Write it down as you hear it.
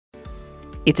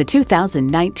It's a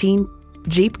 2019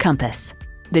 Jeep Compass.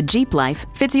 The Jeep life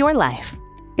fits your life.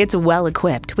 It's well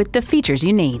equipped with the features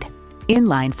you need.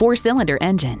 Inline 4-cylinder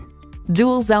engine,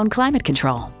 dual zone climate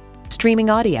control,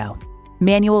 streaming audio,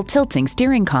 manual tilting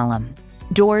steering column,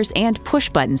 doors and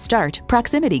push-button start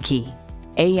proximity key,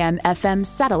 AM/FM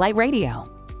satellite radio,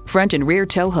 front and rear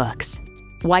tow hooks,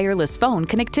 wireless phone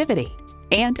connectivity,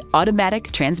 and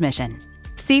automatic transmission.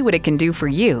 See what it can do for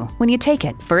you when you take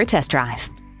it for a test drive.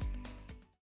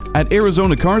 At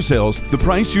Arizona Car Sales, the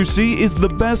price you see is the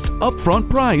best upfront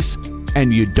price,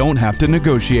 and you don't have to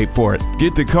negotiate for it.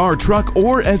 Get the car, truck,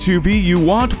 or SUV you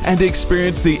want and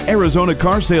experience the Arizona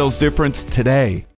Car Sales difference today.